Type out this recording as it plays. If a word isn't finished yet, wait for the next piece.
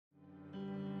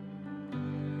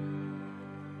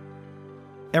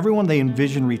Everyone, they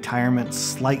envision retirement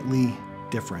slightly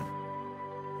different.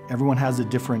 Everyone has a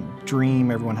different dream,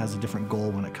 everyone has a different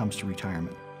goal when it comes to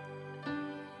retirement.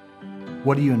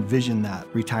 What do you envision that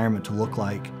retirement to look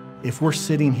like? If we're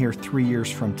sitting here 3 years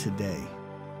from today,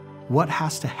 what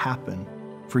has to happen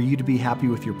for you to be happy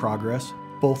with your progress,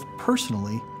 both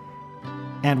personally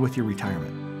and with your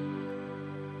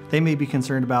retirement? They may be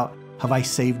concerned about, have I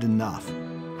saved enough?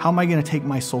 How am I going to take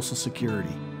my Social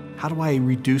Security? How do I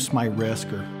reduce my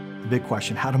risk? Or the big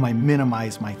question, how do I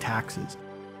minimize my taxes?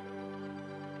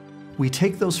 We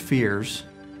take those fears,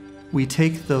 we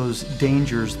take those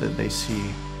dangers that they see,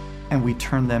 and we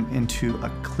turn them into a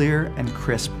clear and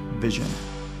crisp vision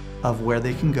of where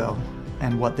they can go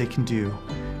and what they can do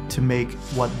to make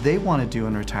what they want to do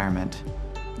in retirement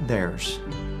theirs.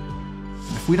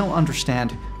 If we don't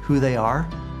understand who they are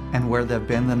and where they've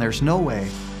been, then there's no way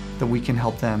that we can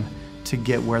help them to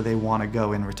get where they want to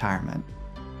go in retirement.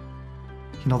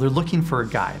 You know, they're looking for a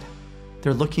guide.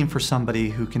 They're looking for somebody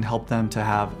who can help them to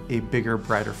have a bigger,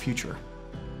 brighter future.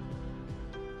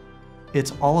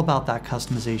 It's all about that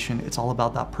customization, it's all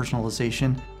about that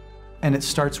personalization, and it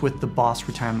starts with the B.O.S.S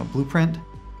retirement blueprint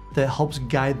that helps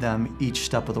guide them each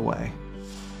step of the way.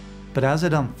 But as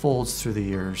it unfolds through the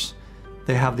years,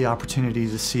 they have the opportunity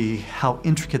to see how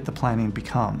intricate the planning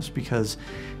becomes, because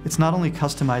it's not only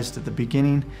customized at the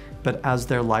beginning, but as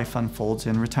their life unfolds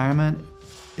in retirement,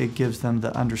 it gives them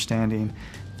the understanding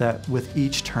that with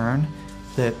each turn,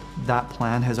 that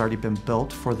plan has already been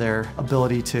built for their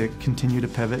ability to continue to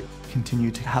pivot,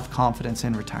 continue to have confidence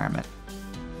in retirement,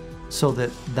 so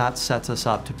that sets us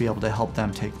up to be able to help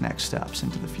them take next steps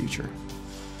into the future.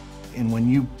 And when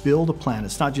you build a plan,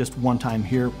 it's not just one time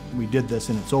here, we did this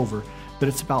and it's over, but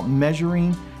it's about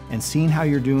measuring and seeing how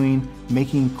you're doing,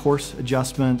 making course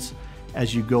adjustments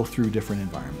as you go through different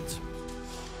environments.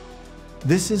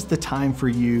 This is the time for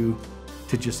you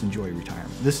to just enjoy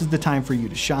retirement. This is the time for you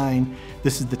to shine.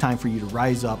 This is the time for you to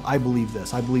rise up. I believe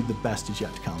this. I believe the best is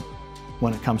yet to come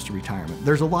when it comes to retirement.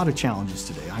 There's a lot of challenges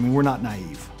today. I mean, we're not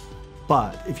naive.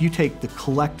 But if you take the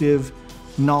collective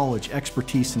knowledge,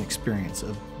 expertise, and experience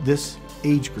of this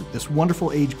age group, this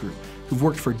wonderful age group who've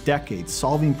worked for decades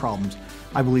solving problems,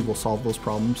 I believe we'll solve those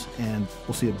problems and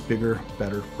we'll see a bigger,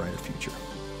 better, brighter future.